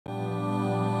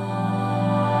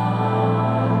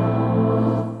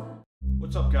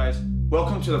guys,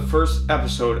 welcome to the first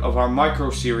episode of our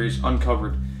micro series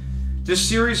Uncovered. This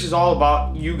series is all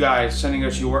about you guys sending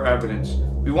us your evidence.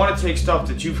 We want to take stuff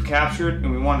that you've captured and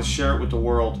we want to share it with the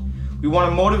world. We want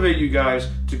to motivate you guys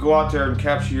to go out there and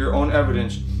capture your own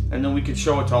evidence, and then we can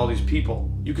show it to all these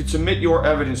people. You can submit your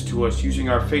evidence to us using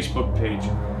our Facebook page.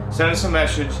 Send us a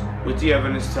message with the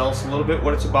evidence, tell us a little bit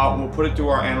what it's about, and we'll put it through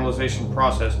our analyzation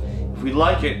process. If we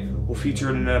like it, we'll feature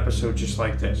it in an episode just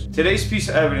like this. Today's piece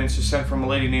of evidence is sent from a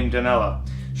lady named Danella.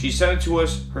 She sent it to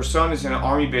us. Her son is in an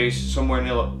army base somewhere in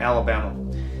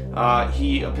Alabama.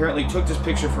 He apparently took this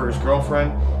picture for his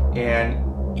girlfriend,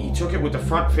 and he took it with the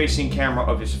front-facing camera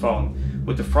of his phone,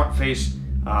 with the front face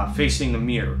facing the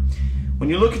mirror. When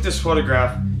you look at this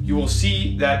photograph, you will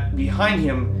see that behind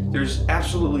him, there's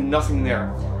absolutely nothing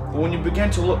there. But when you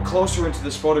begin to look closer into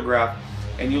this photograph,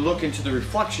 and you look into the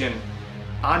reflection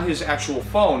on his actual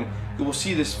phone, you will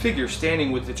see this figure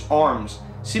standing with its arms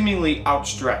seemingly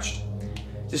outstretched.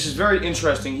 This is very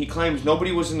interesting. He claims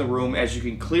nobody was in the room. As you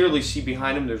can clearly see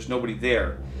behind him, there's nobody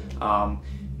there.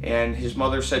 And his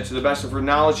mother said, to the best of her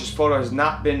knowledge, this photo has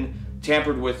not been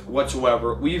tampered with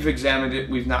whatsoever. We've examined it.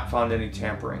 We've not found any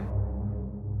tampering.